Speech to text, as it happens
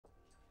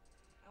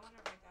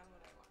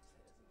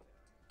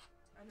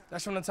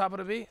That's from the top of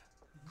the beat?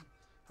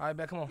 All right,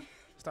 bet, come on.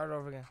 Start it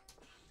over again.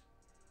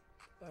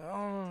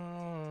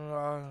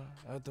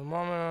 At the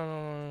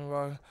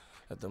moment,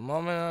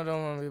 I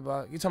don't want to be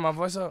bothered. You turn my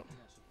voice up?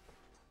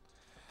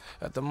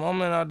 At the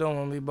moment, I don't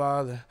want to be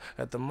bothered.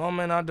 At the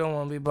moment, I don't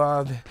want to be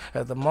bothered.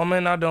 At the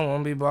moment, I don't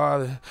want to be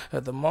bothered.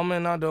 At the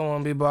moment, I don't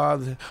want to be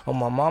bothered. On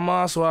my mama,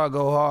 I swear I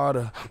go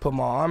harder. Put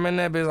my arm in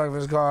that bitch like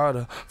it's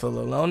Carter. Feel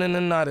alone in the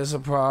night is a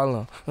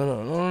problem. Feel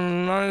alone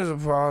in the night is a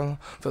problem.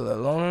 Feel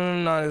alone in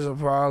the night is a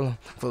problem.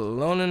 Feel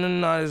alone in the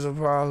night is a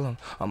problem.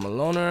 I'm a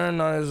loner at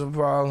night is a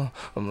problem.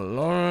 I'm a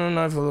loner at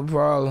night full of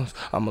problems.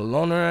 I'm a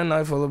loner at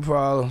night full of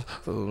problems.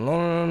 Feel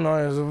alone in the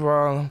night is a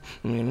problem.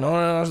 You know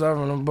that I start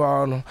from the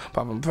bottom.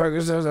 Popping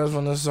Percocets, that's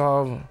from the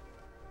solver.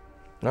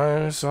 I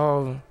ain't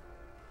solving.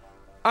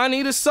 I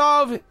need to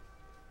solve it.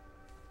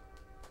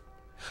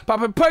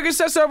 Popping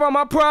Percocets over all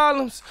my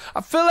problems.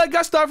 I feel like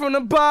I start from the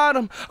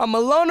bottom. I'm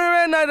a loner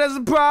at night, that's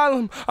a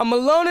problem. I'm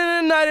alone in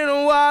the night and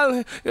I'm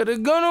wildin'. Got a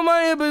gun on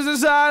my hip is the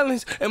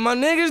silence. And my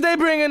niggas, they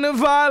bringin' the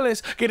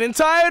violence. Getting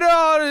tired of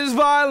all this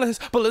violence.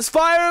 Bullets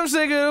fire, I'm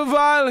sick of the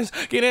violence.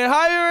 Getting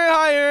higher and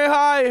higher and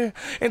higher.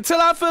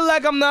 Until I feel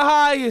like I'm the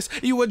highest.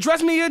 You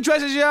address me,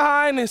 address as your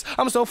highness.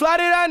 I'm so fly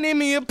that I need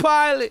me a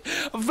pilot.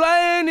 I'm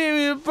flying, need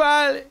me a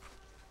pilot.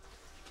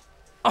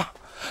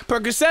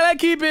 Percocet, I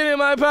keep it in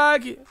my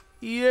pocket.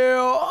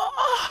 Yeah,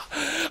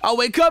 I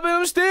wake up and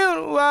I'm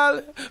still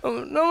wildin'.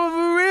 I'm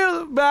for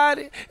real about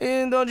it,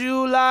 and don't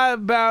you lie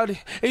about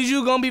it. Is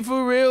you gonna be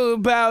for real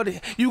about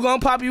it? You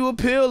gonna pop you a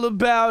pill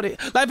about it?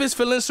 Life is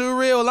feeling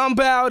surreal, I'm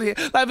bout it.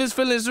 Life is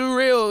feeling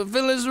surreal,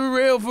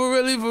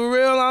 for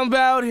real, I'm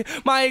bout it.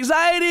 My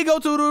anxiety go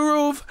through the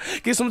roof.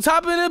 Get some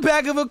top in the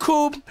back of a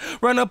coupe.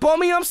 Run up on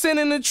me, I'm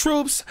sending the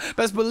troops.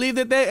 Best believe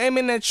that they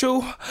aiming at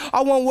you.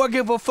 I won't work,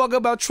 give a fuck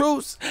about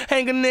truths.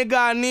 Hang a nigga,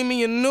 I need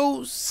me a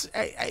noose.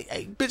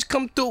 Hey, bitch,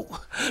 come through.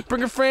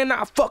 Bring a friend,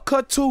 I'll fuck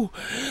her too.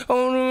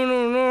 Oh,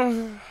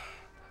 no.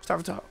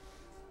 Start from top.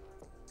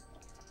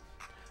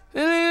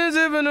 Every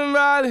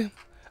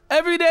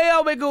day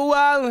I wake up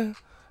wildin'.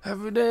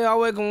 Every day I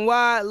wake up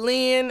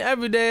wildin'.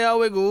 Every day I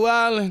wake up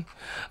wildin'.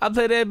 I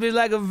play that bitch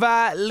like a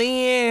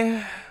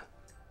violin.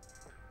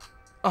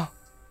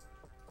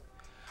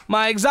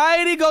 My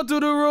anxiety go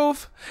through the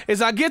roof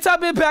as I get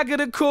up in back of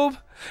the coupe.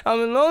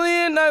 I'm lonely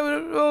at night with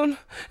a room.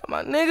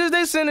 My niggas,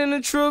 they sending the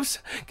troops.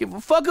 Give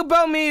a fuck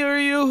about me or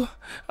you.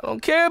 I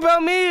don't care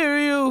about me or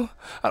you.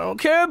 I don't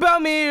care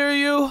about me or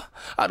you.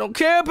 I don't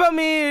care about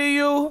me or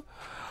you.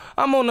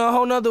 I'm on a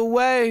whole nother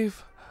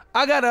wave.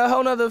 I got a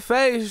whole nother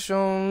face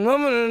on.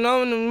 I'm in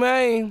the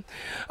main.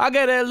 I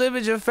got that live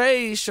at your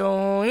face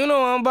on. You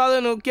know I'm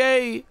ballin'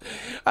 okay.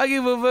 I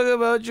give a fuck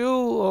about you.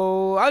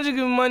 Oh, I just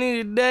give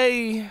money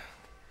today.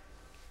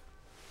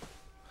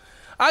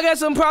 I got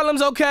some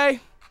problems, okay?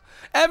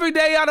 Every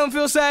day I don't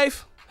feel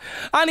safe.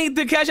 I need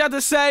to cash out the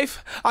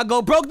safe. I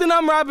go broke, then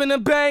I'm robbing the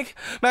bank.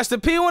 Master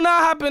P when I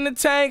hop in the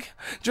tank.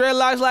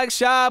 Dreadlocks like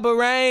Shabba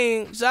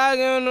Rain.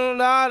 Shotgun on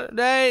the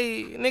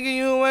day. Nigga,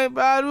 you ain't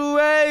by the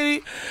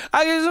way.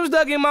 I get some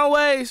stuck in my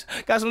ways.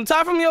 Got some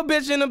time from your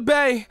bitch in the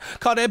bay.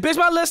 Call that bitch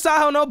my list, I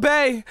don't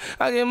obey.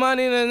 I get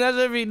money and that's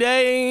every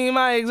day.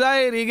 My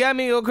anxiety got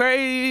me go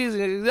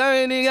crazy.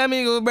 Anxiety got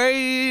me go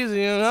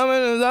crazy. I'm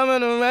in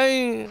the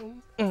rain.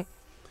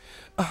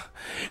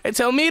 They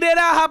tell me that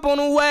I hop on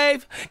a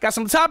wave. Got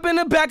some top in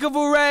the back of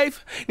a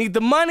rave. Need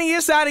the money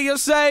inside of your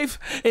safe.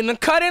 In the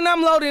cutting,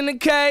 I'm loading the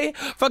K.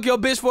 Fuck your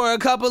bitch for a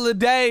couple of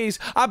days.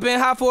 I've been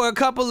high for a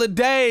couple of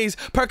days.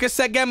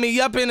 Percocet got me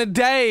up in a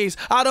daze.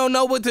 I don't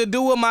know what to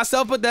do with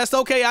myself, but that's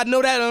okay. I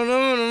know that I'm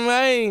in the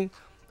rain.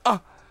 I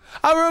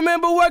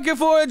remember working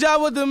for a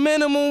job with the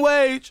minimum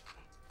wage.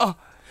 Now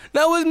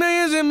it's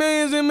millions and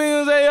millions and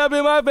millions they up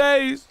in my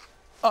face.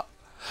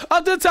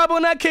 Up the top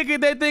when I kick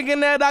it, they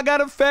thinking that I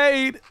got a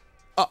fade.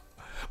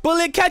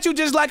 Bullet catch you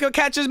just like a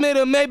catcher's mitt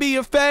or maybe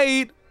a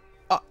fade.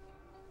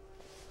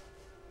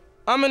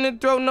 I'm in the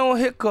throat, no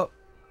hiccup.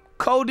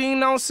 Codeine,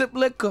 don't sip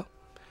liquor.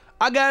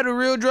 I got a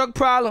real drug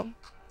problem.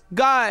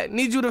 God,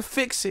 need you to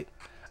fix it.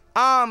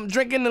 I'm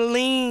drinking the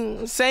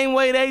lean, same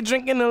way they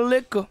drinking the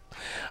liquor.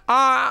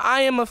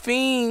 I am a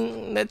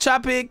fiend. That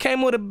chopper, it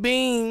came with a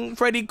beam.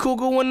 Freddy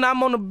Krueger when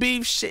I'm on the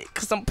beef shit.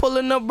 Cause I'm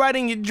pulling up right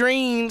in your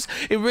dreams.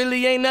 It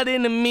really ain't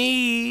nothing to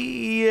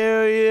me.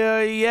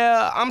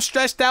 Yeah. I'm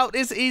stressed out,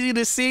 it's easy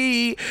to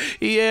see.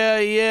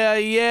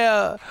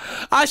 Yeah.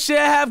 I should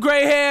have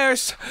gray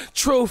hairs.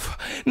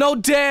 Truth, no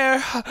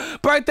dare.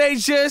 Birthday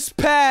just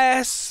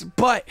passed,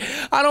 but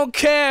I don't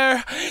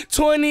care.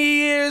 20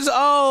 years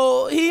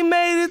old, he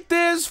made it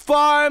this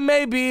far.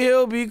 Maybe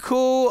he'll be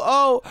cool.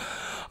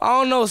 I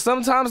don't know,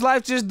 sometimes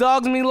life just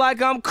dogs me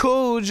like I'm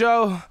cool,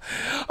 Joe.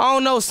 I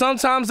don't know,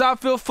 sometimes I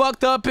feel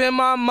fucked up in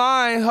my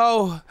mind,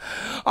 ho.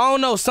 I don't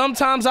know,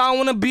 sometimes I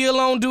wanna be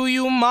alone, do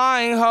you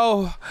mind,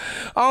 ho?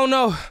 I don't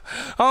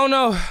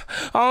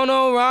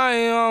know,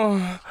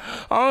 Ryan,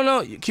 I don't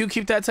know. You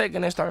keep that take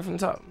and then start from the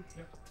top.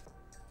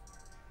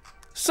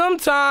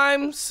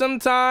 Sometimes.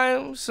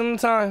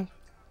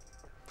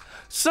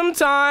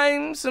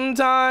 Sometimes,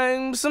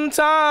 sometimes,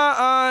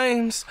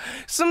 sometimes,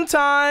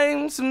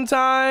 sometimes,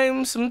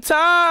 sometimes,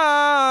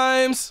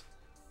 sometimes.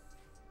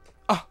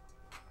 I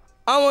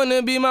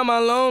wanna be by my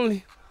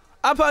lonely.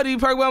 I party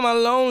perk by my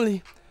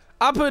lonely.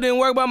 I put in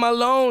work by my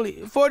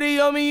lonely.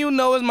 40 on me, you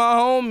know it's my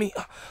homie.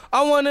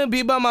 I wanna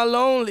be by my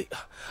lonely.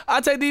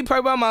 I take the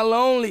perk by my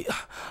lonely.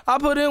 I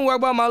put in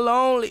work by my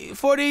lonely.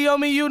 40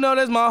 on me, you know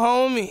that's my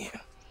homie.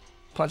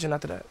 Punching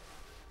after that.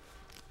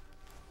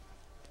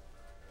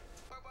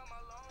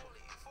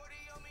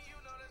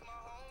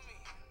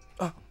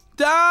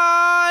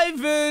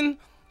 Diving,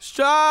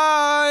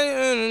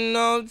 striving,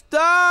 no,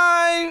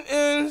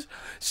 diving,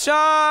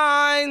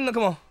 shine. No,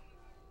 come on.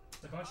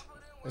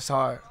 It's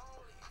hard.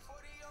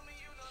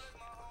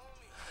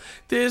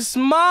 This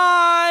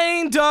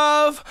mind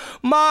of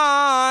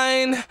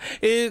mine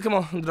is, come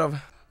on, drop.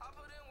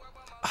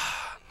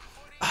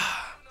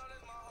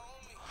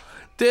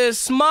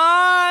 This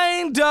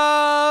mind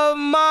of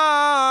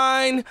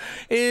mine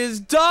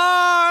is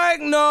dark,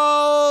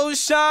 no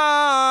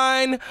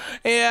shine.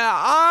 Yeah,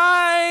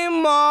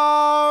 I'm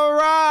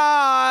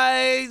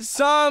alright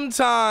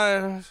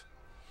sometimes.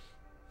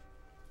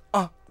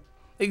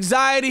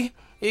 Anxiety,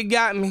 it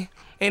got me.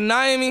 And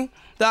me,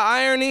 the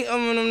irony,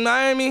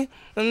 not me.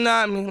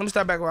 Let me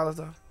start back while I was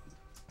off.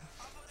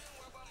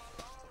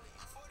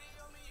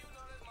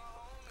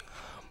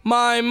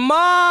 My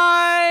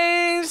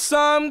mind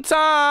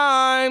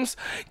sometimes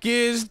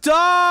gets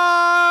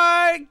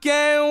dark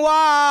and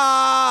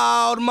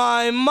wild.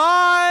 My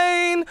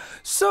mind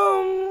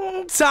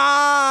sometimes.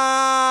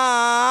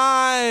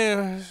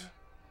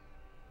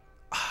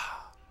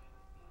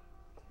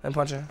 And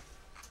punching.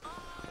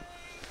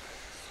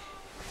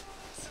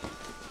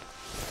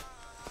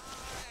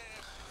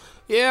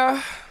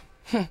 Yeah.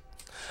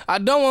 I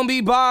don't want to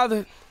be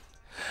bothered.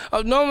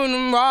 I don't want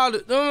to be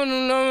bothered.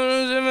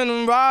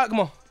 Come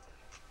on.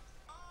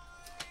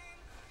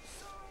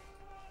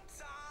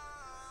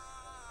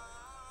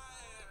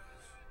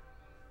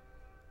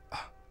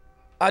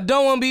 I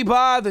don't want to be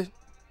bothered.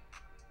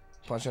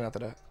 Punching after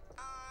that.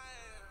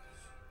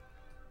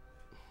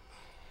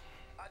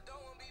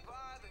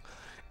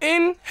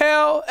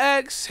 Inhale,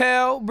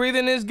 exhale,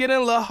 breathing is getting a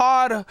little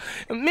harder.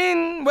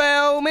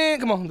 Meanwhile,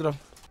 come on,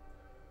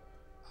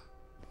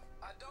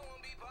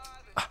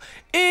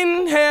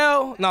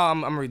 inhale. No,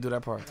 I'm gonna redo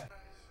that part.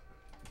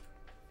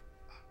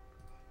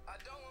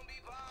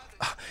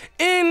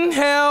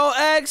 Inhale,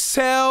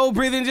 exhale,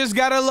 breathing just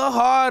got a little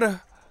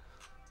harder.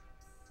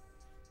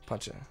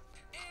 Punch it.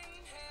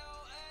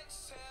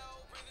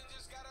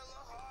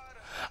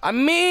 I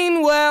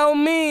mean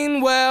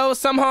well,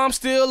 somehow I'm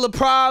still a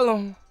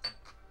problem.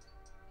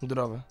 Do it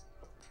over.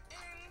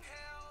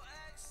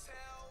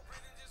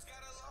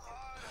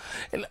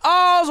 And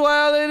all's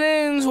well, it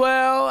ends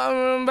well.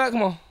 I'm back,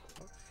 come on.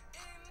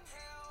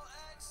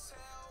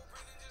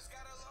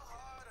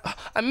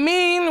 I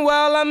mean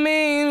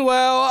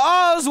well,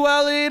 all's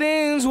well, it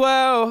ends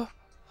well.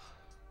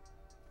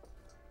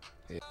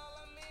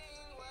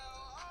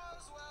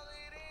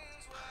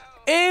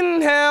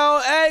 Inhale,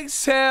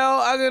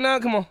 exhale, I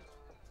cannot, come on.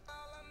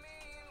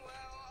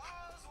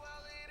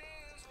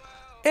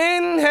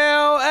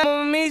 Inhale, I'm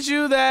gonna meet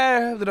you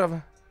there. Do it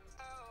over.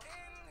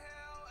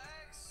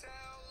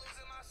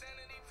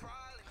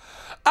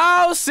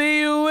 I'll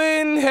see you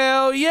in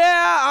hell,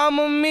 yeah,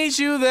 I'ma meet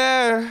you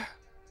there.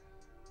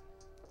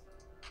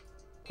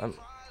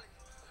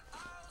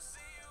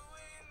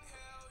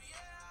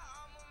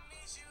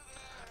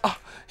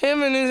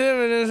 Him and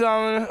his,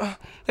 come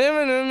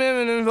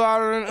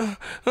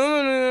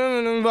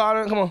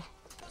on.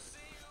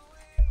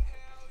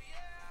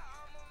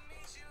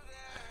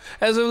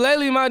 As of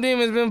lately, my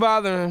demons been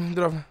bothering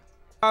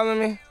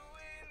me.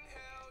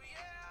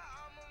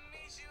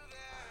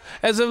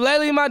 As of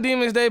lately, my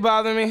demons, they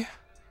bother me.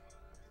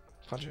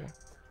 Punch it.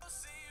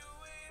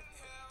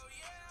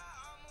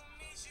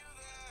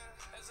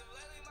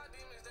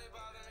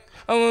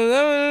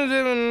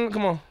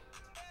 Come on.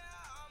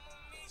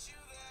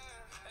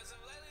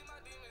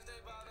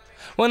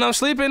 When I'm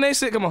sleeping, they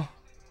sit. Come on.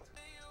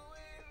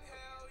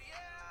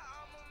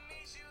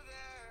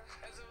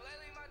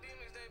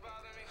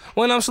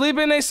 When I'm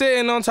sleeping, they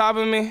sitting on top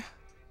of me.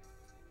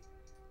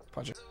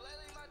 Punch it.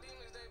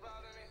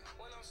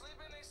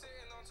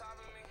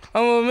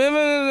 I'm a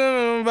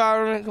living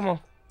environment. Come on.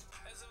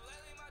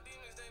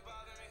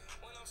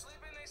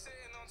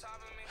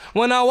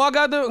 When I walk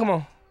out the, come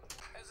on.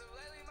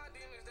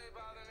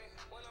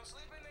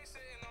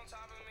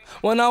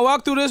 When I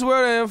walk through this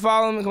world, they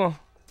follow me. Come on.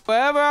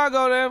 Wherever I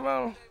go, they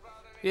follow me.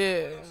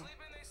 Yeah.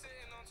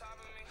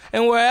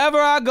 And wherever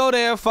I go,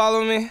 they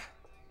follow me.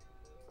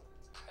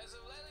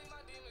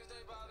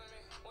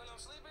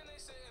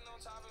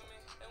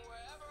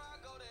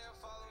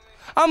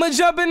 I'ma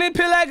jump in the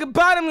pit like a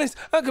bottomless.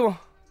 Oh, come on.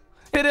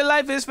 Pit of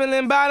life is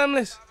feeling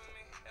bottomless.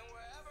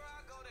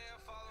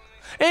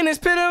 In this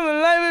pit of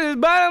life is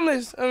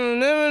bottomless.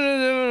 Come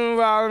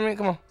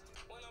on.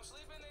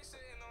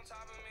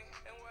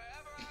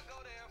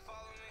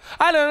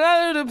 I don't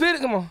know the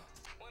pit. Come on.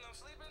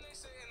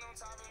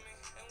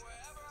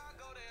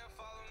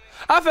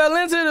 I fell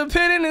into the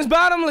pit and it's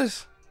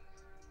bottomless.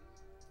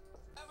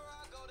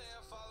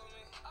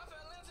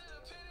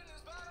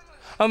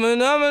 I'm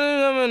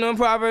in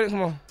property.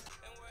 Come on.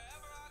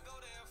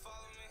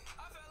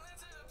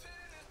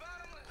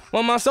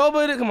 Want my soul,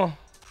 but it, come on.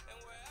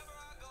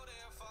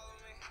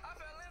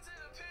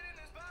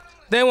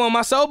 They want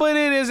my soul, but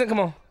it isn't. Come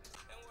on.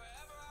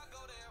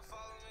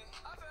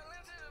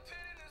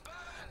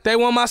 They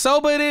want my soul,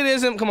 but it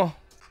isn't. Come on.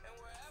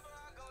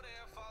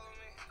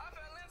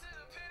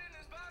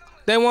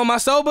 They want my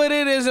soul, but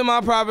it isn't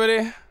my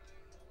property.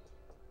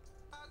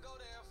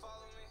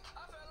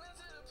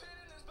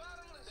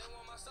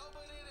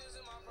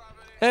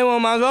 They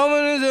want my soul,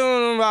 but it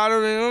isn't my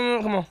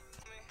property. Come on.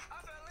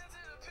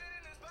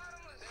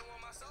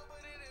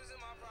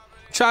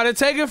 Try to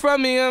take it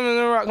from me, I'm in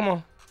the rock. Come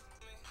on.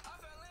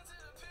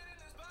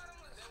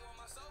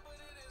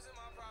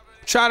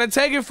 Try to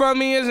take it from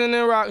me, isn't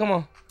it rock? Come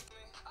on.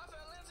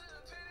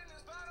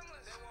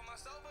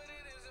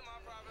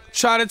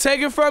 Try to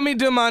take it from me,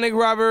 demonic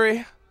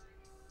robbery.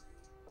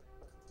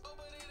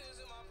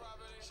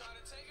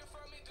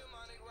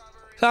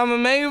 I'ma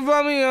make it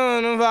from me,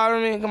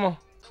 me. Come on.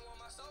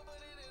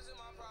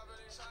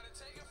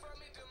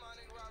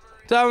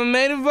 I'ma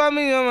make it from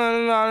me,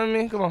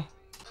 me. Come on.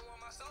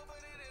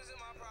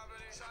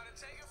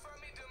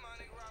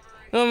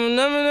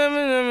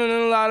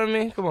 Never lie to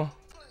me. Come on.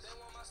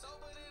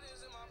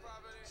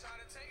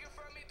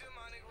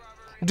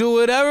 Do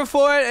whatever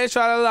for it and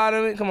try to lie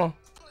to me. Come on.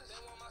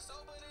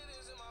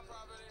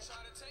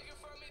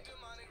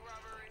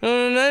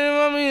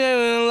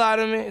 Never lie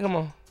to me. Come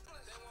on.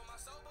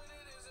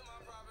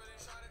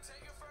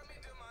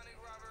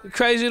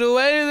 Crazy the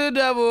way the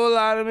devil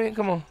lie to me.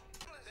 Come on.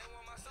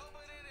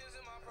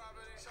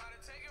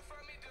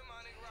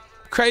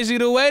 Crazy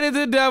the way that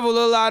the devil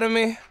will lie to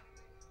me.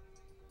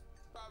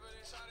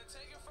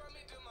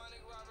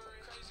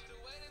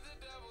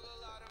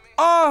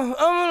 Oh,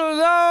 I'm in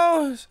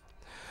those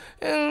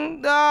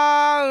and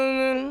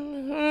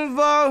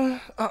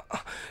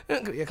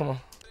yeah, come on.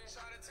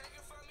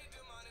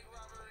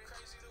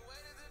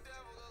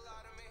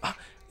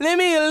 Leave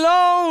me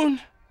alone.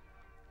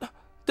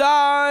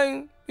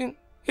 Die.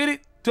 Hit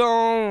it.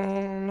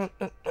 Don't.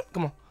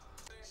 Come on.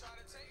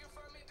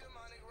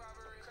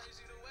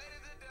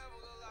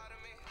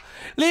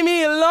 Leave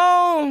me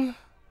alone.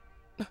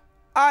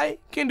 I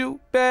can do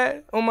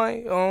bad on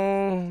my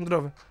own.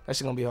 That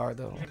shit gonna be hard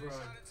though.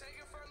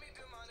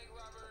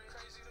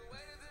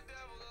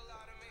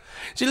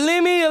 Just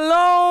leave me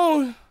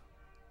alone.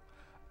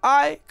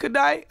 I could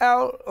die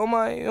out on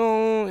my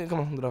own. Come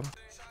on, whatever.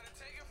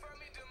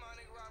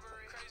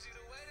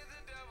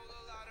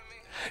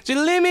 Just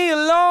leave me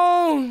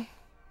alone.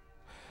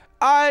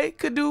 I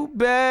could do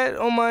bad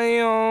on my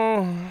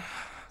own.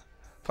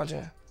 Punch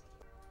in.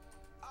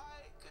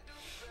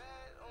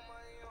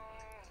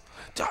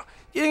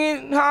 You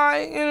get high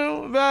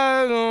in the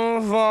bag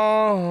on the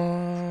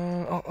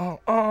phone.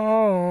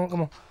 Oh,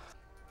 come on.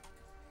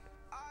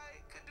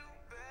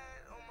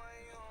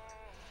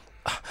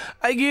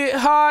 I get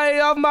high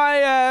off my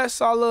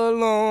ass all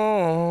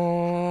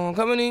alone.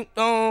 Come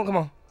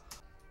on.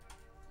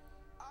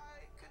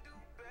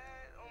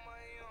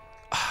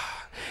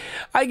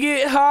 I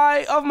get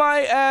high off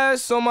my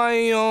ass on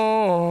my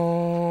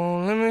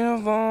own. Let me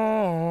have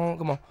on.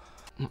 Come on.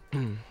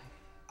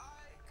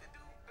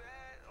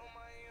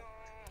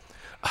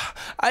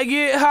 I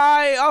get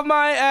high off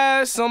my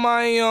ass on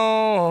my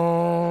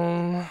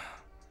own.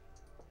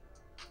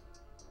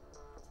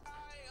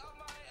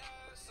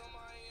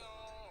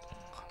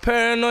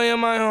 Paranoia on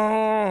my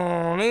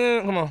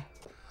own. Come on.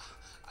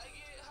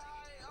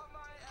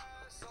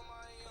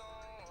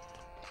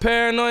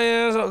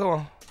 Paranoia, come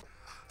on.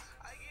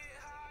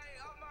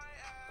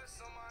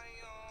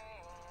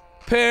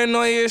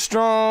 Paranoia is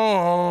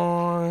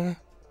strong.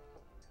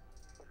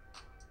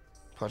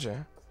 Watch it.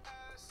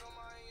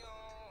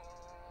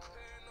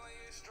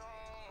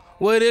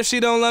 What if she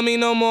don't love me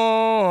no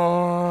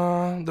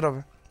more?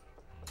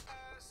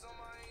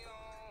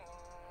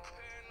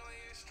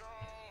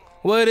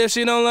 What if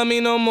she don't love me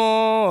no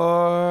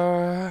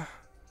more?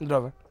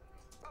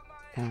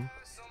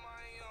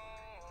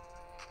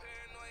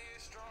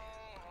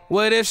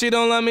 What if she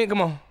don't love me?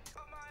 Come on.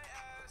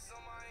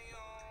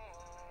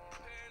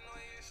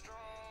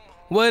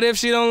 What if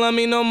she don't love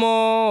me no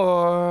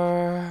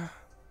more?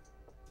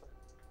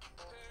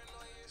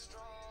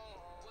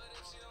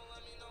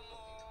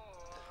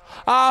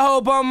 I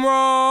hope I'm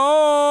wrong.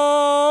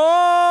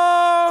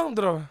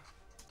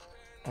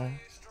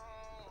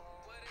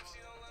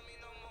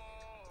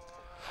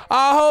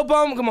 I hope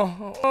I'm, come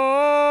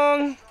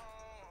on.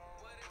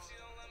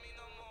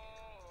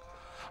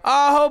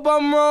 I hope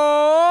I'm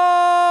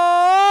wrong.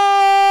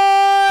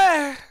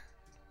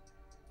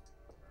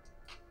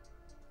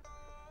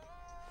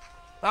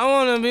 I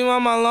wanna be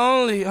my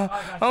lonely.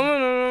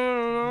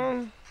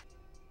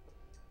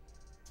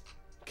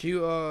 Can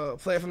you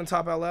play it from the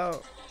top out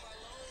loud?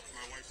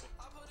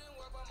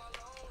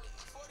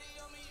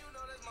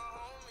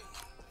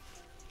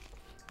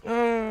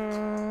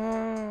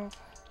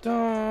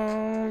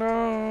 Dun,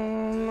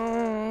 dun,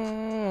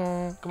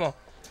 dun. Come on.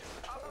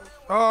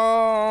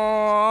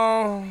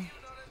 Oh,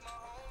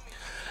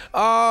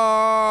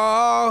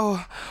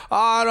 oh,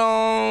 I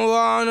don't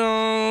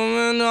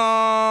wanna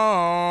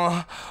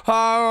know.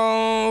 I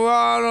don't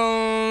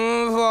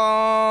wanna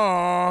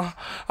fall.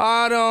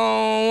 I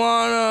don't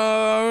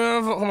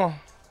wanna fall. Come on.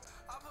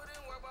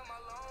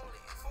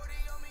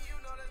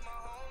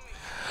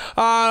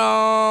 I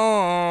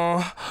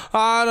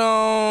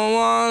don't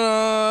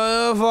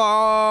wanna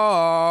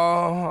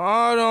evolve.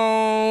 I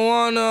don't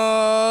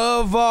wanna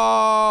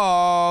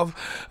evolve.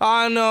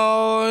 I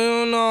know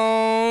you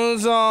know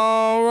it's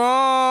all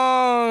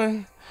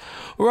wrong,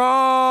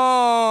 wrong.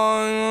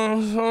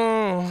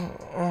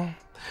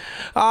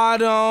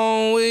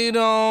 We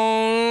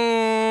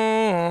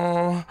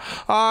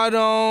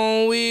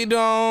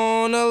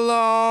don't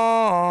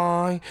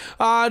align.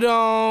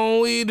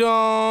 We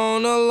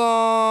don't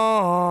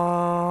align.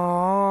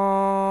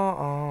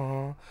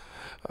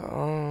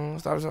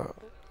 Stop.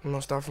 I'm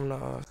gonna start from the.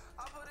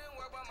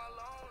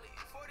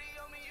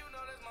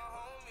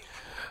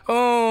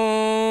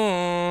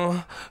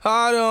 Oh,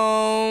 I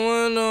don't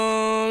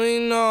wanna be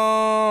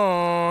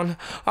known.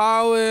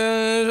 I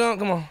wish.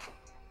 Come on.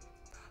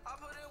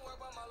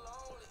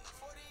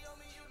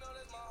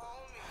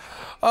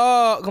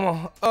 Oh, come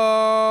on.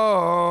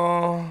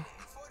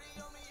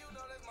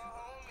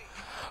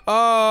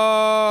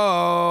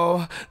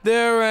 Oh,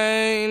 there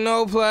ain't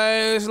no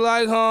place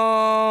like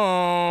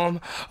home.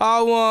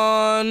 I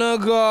wanna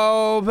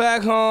go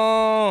back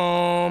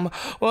home.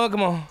 Well,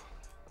 come on.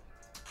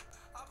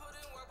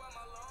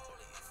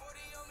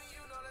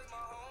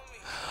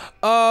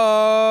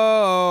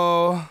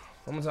 Oh,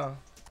 one more time.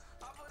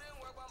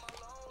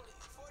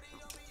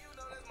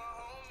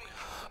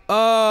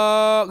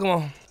 Come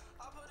on.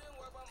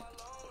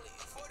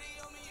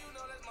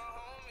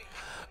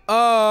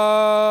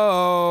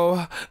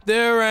 Oh,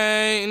 there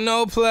ain't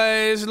no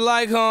place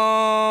like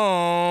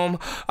home.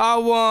 I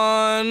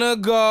wanna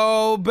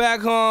go back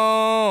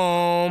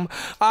home.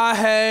 I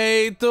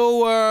hate the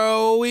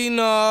world we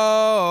know.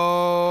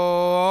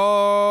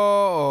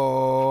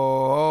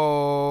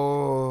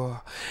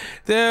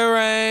 There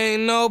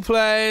ain't no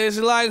place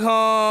like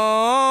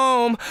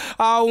home.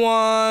 I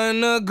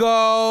wanna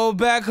go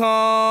back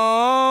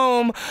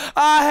home.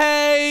 I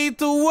hate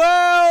the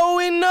world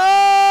we know.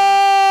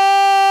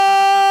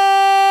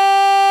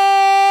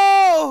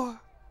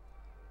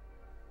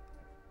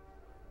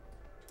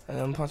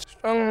 And punch.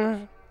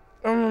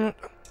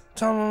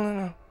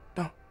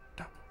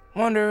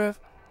 Wonder if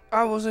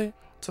I will see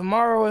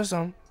tomorrow or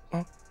something.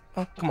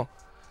 Come on.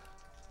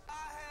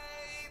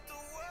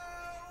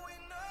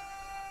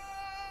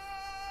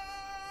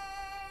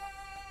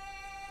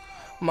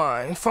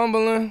 Mind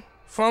fumbling.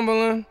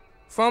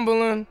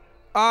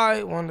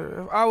 I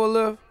wonder if I will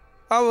live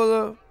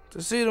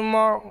to see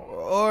tomorrow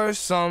or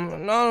some.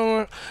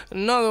 Another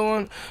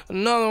one.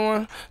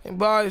 And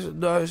bodies of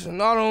dust.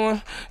 Another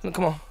one. And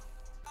come on.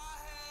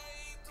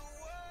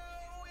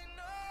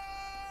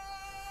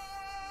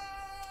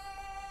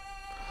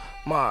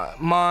 My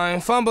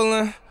mind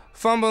fumbling.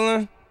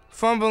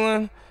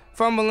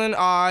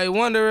 I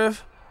wonder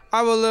if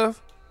I will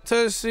live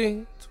to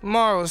see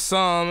tomorrow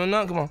some.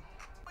 And come on.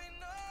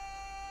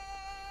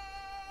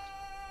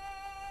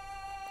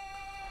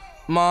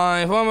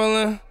 Mind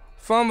fumbling.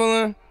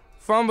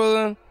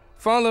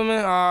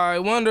 I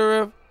wonder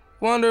if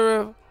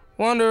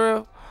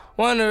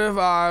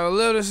I will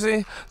live to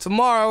see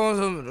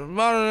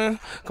tomorrow.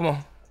 Come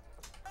on.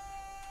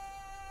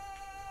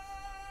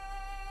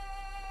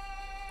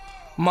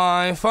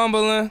 Mind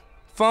fumbling.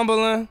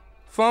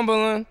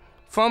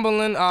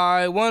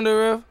 I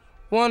wonder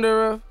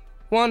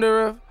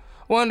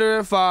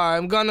if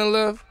I'm gonna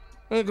live.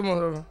 Come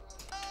on.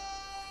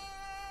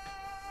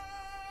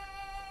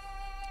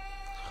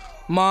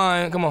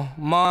 Mind, come on.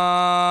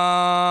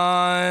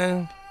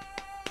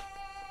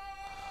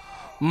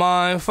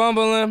 Mind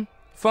fumbling.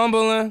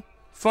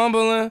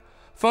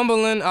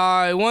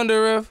 I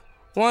wonder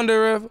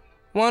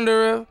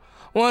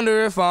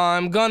if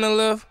I'm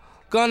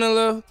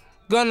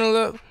gonna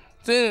live.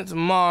 See it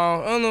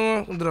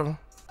tomorrow.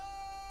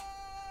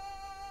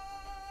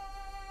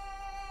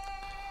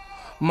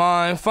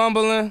 Mind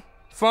fumbling.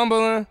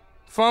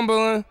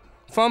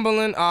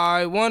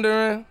 I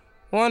wondering.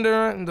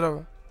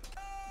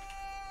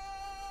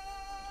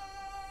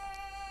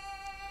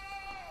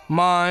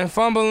 Mind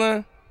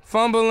fumbling.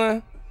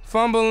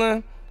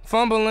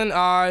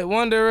 I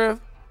wonder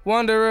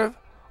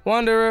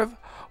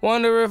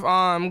if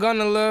I'm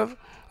gonna live.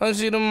 Let's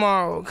see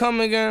tomorrow. Come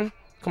again.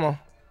 Come on.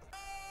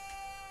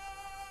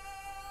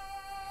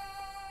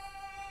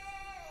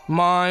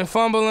 Mind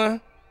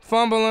fumbling.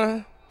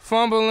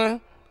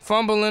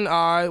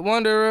 I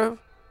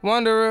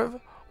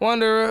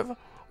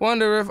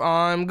wonder if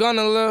I'm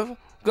gonna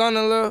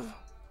live.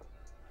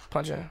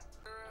 Punch in.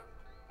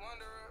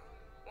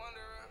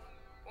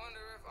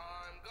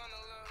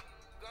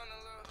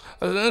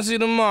 Let's see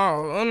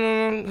tomorrow.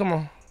 Come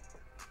on.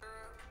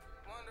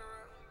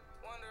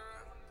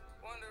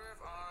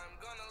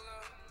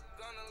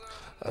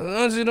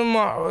 I'll see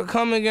tomorrow.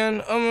 Come again.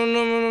 No.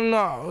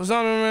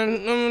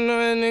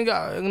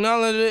 Nigga,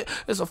 acknowledge it.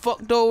 It's a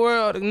fucked up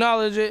world.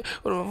 Acknowledge it.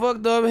 With a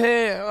fucked up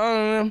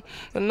head.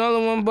 Another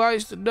one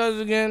bites the dust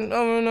again.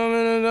 I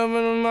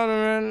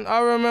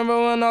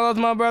remember when I lost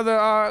my brother.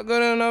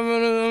 Good enough.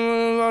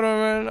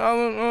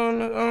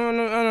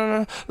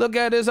 Look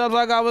at this up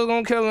like I was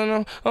gonna kill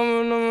him.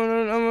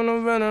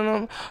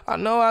 I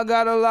know I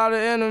got a lot of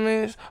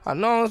enemies. I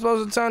know I'm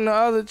supposed to turn the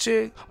other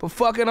chick, but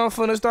fuck it, I'm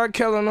finna start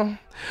killing them.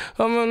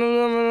 Come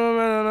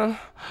on.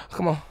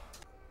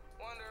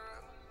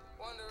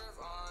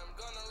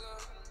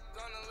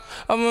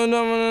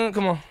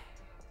 Come on.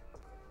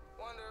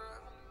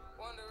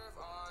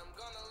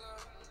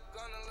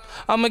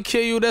 I'ma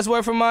kill you, that's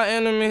word for my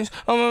enemies.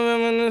 Come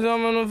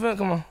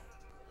on.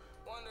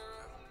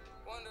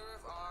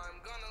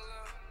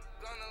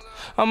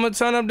 I'ma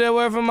turn up that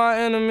word for my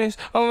enemies.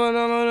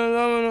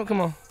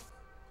 Come on.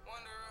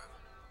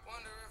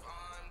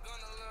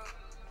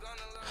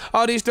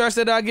 All these threats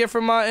that I get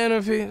from my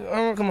enemies.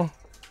 Come on.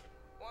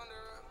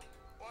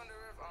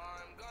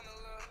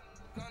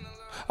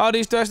 All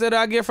these threats that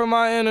I get from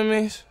my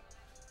enemies.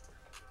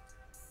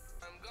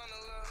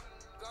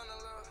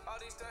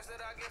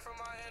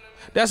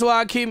 That's why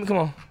I keep, come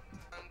on.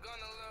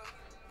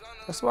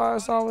 That's why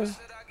it's always,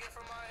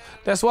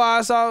 that's why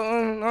it's all,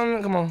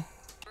 come on.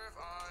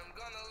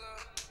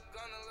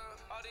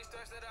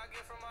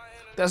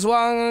 That's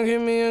why I'm gonna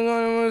keep me in,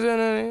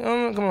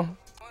 come on.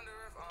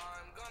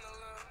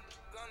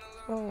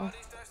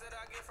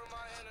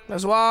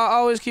 That's why I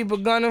always keep a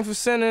gun in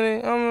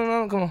vicinity.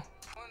 Come on.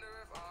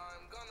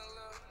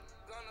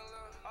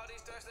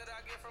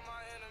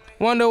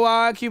 Wonder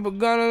why I keep a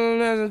gun in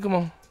the come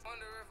on.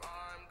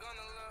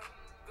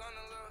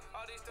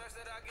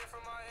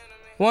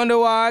 Wonder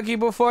why I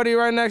keep a 40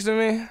 right next to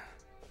me.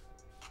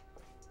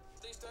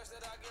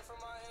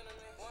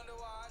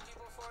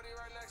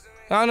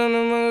 I don't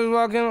know niggas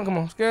walking. Come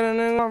on, scared of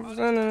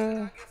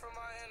niggas.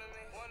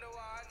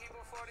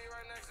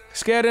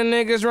 Scared of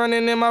niggas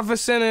running in my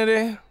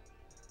vicinity.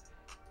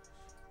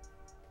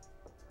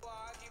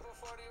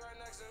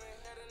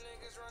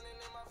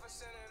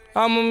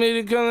 I'ma meet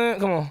a killer.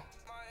 Come on.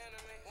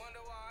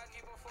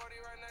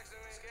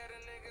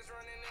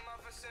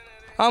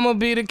 I'ma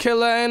be the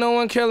killer, ain't no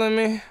one killing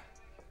me.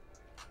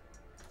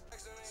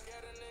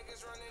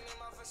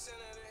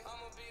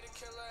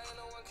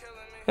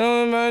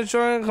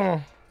 Come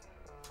on.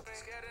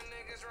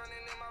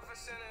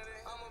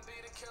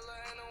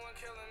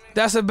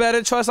 That's a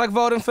better choice, like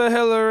voting for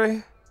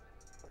Hillary.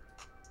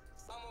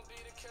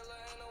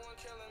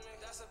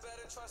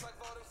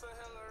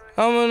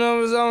 I'm a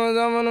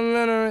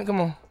minute.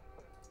 Come on.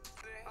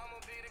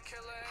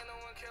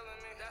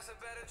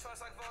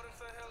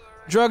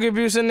 Drug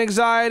abuse and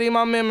anxiety,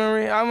 my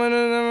memory. I'm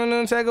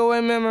gonna take away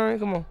memory.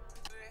 Come on.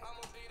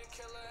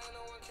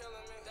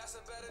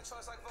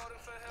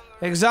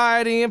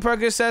 Anxiety and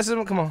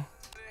Percocet. Come on.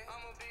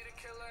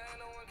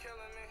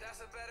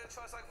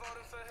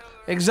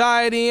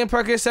 Anxiety and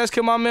Percocet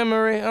kill my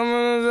memory.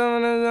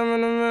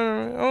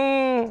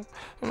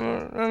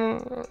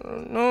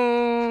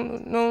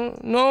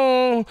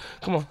 No.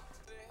 Come on.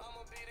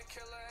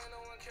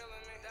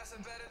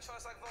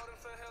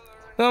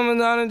 I'm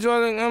not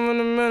enjoying. I'm in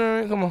the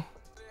memory. Come on.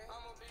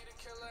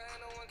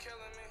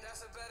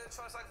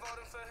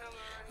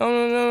 I'm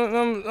in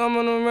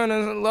the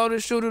memory.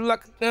 Loaded shooter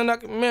like a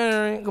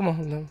documentary. Come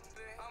on.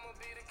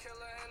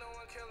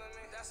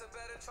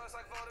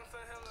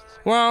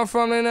 Where I'm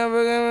from, they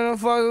never gave me no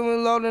fuck. We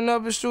loading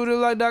up and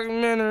shooting like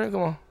documentary.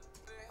 Come on.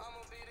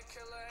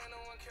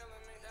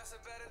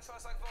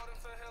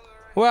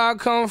 Where I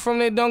come from,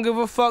 they don't give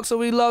a fuck, so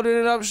we loaded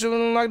it up,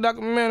 shooting like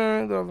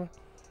documentary.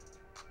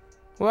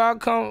 Where I'm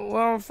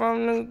from,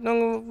 niggas don't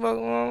give a fuck.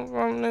 Where I'm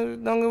from,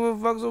 niggas don't give a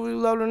fuck, so we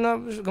loading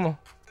up. Come on.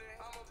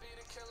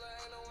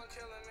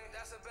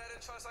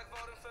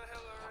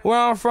 Where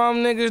I'm from,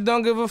 niggas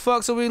don't give a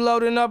fuck, so we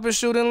loading up and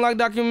shooting like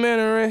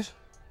documentaries.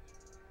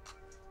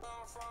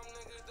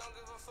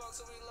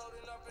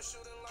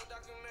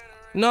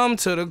 Numb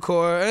to the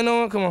core, ain't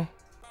no one, come on.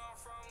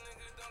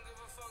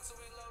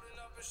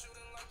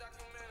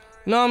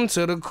 Numb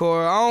to the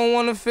core, I don't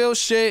wanna feel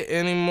shit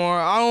anymore.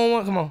 I don't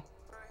want, come on.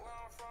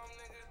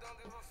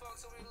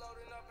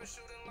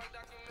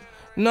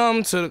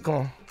 Numb to the, come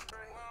on.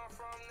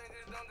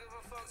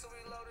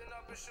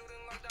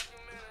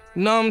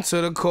 Numb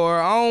to the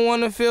core, I don't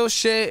wanna feel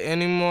shit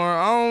anymore.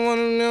 I don't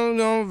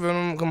wanna feel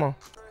them, come on.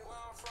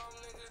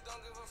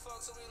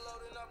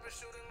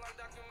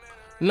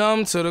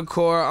 Numb to the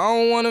core, I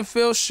don't wanna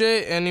feel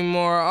shit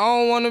anymore. I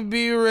don't wanna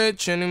be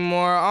rich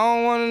anymore. I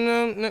don't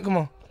wanna, come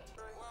on.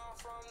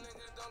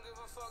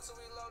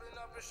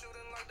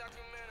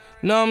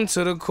 Numb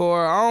to the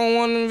core, I don't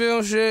wanna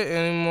feel shit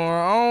anymore.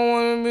 I don't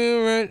wanna be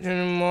rich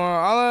anymore.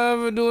 All I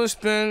ever do is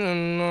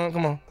spend,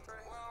 come on.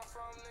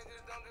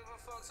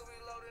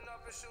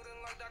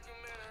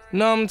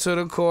 Numb to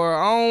the core,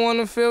 I don't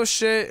wanna feel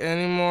shit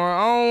anymore.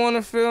 I don't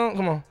wanna feel,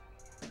 come on.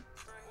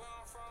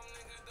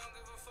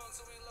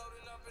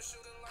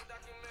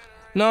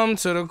 Numb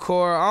to the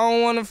core, I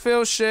don't wanna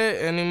feel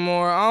shit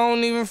anymore. I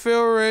don't even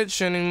feel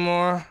rich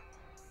anymore.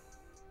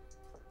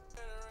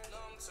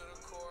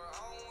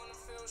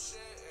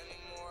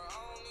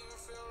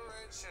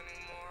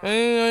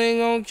 Ain't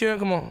gonna care,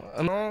 come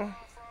on.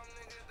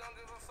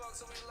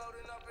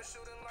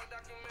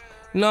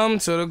 Numb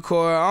to the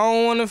core, I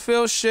don't wanna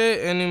feel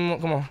shit anymore,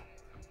 come on.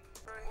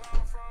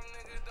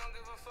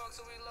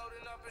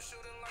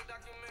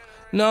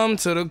 Numb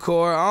to the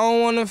core, I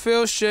don't wanna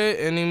feel shit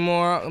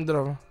anymore.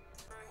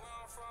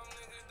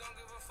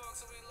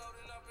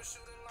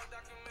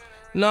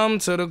 Numb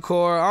to the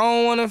core, I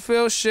don't wanna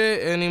feel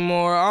shit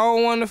anymore. I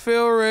don't wanna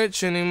feel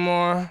rich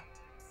anymore.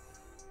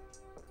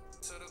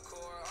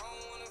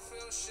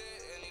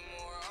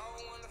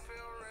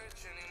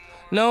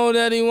 Know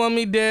that he want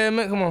me dead,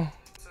 man, come on.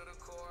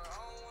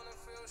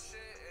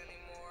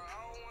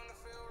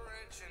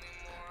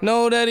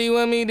 Know that he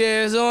want me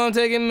dead, so I'm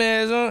taking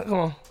meds, come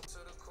on.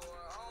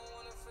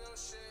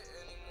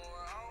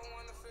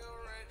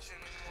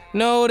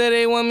 Know that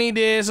they want me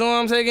dead, so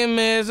I'm taking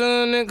meds,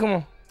 come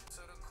on.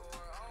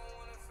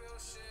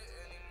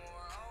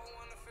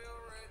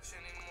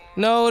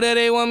 Know that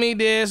they want me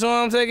dead, so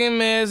I'm taking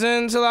meds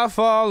until I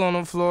fall on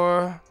the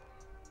floor.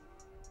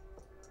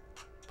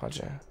 Punch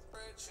in.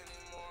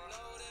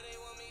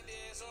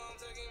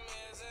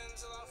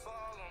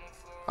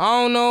 I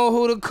don't know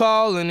who to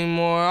call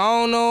anymore. I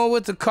don't know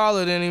what to call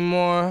it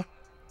anymore.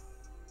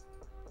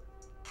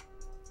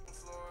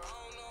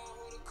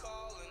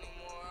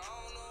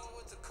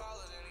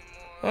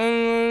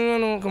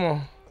 Come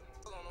on.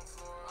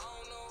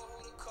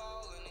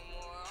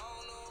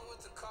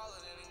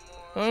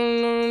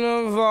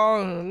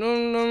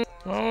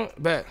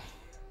 Back.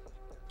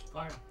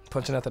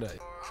 Punching after that.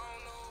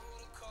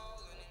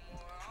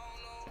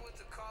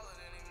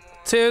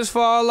 Tears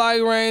fall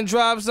like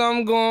raindrops.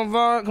 I'm going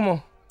far. Come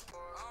on.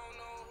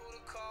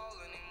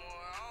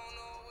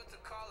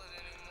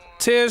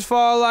 Tears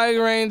fall like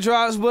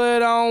raindrops, but I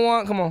don't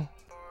want. Come on.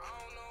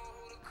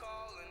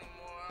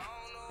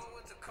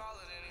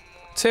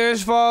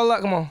 Tears fall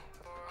like. Come on.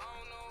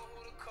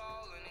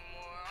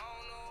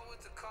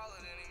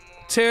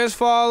 Tears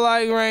fall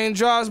like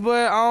raindrops,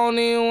 but I don't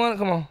even want.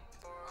 Come on.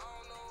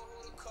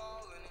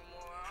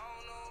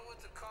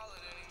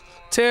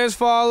 Tears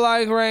fall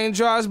like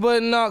raindrops,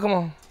 but no. Come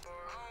on.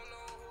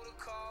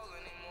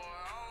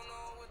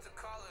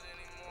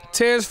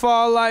 Tears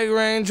fall like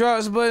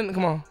raindrops, but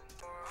come on.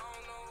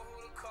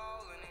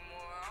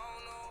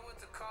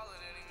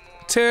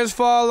 Tears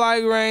fall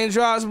like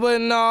raindrops,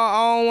 but no,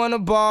 I don't wanna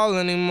ball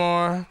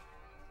anymore.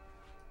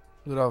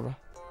 Get over.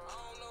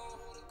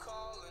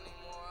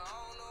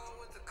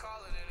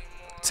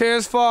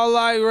 Tears fall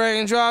like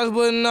raindrops,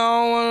 but no,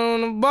 I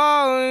don't wanna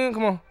ball anymore.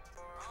 Come on.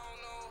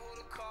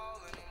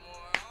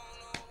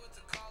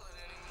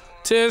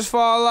 Tears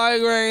fall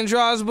like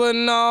raindrops, but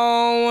no,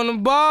 I don't wanna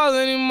ball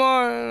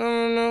anymore.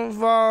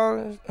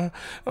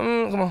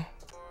 Come on.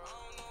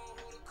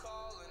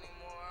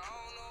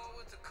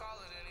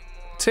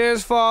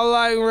 Tears fall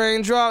like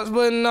raindrops,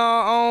 but no,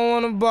 I don't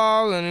wanna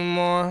ball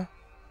anymore.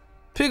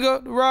 Pick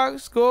up the rock,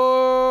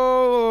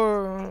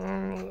 score.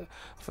 I'm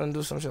finna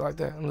do some shit like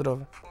that. I'm lit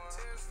over.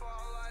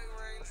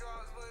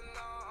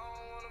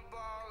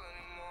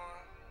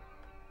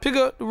 Pick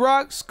up the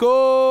rock,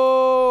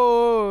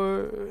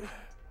 score.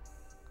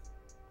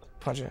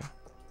 Punch in.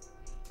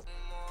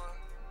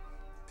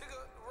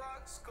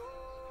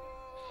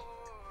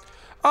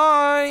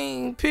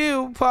 I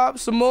peel pop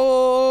some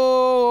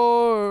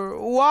more.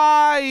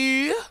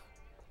 Why?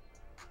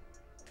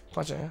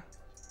 Punch in.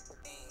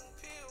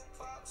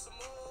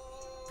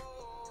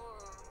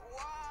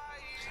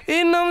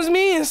 It numbs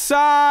me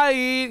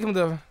inside. Come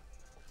on.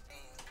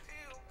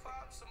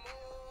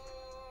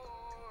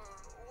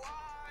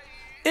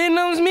 It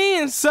numbs me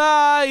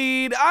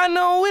inside. I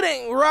know it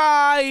ain't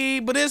right,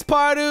 but it's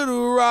part of the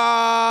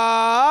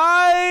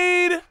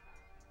ride.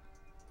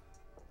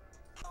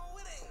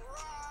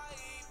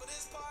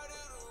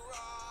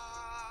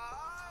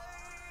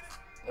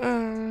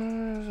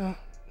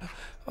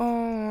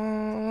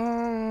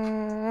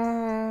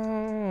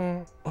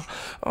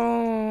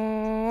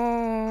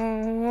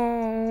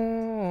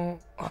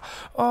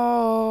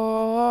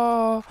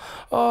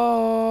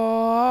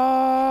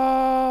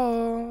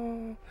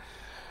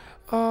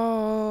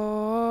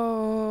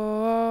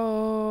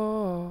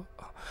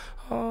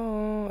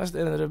 That's the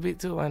end of the beat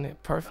too, ain't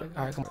it? Perfect.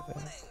 All right, come on.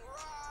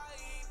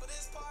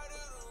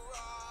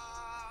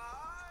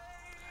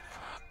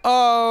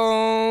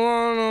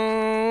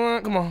 Oh,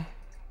 come on.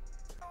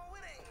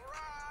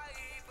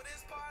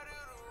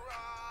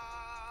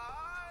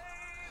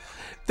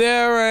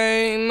 There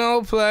ain't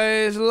no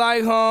place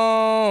like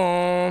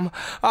home.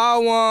 I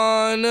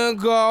wanna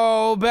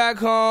go back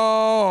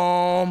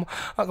home.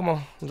 Oh, come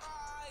on.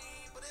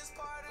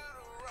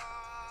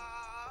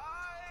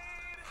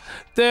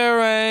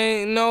 There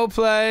ain't no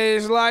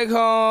place like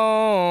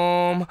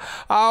home.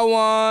 I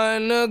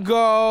wanna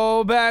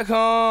go back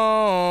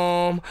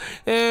home.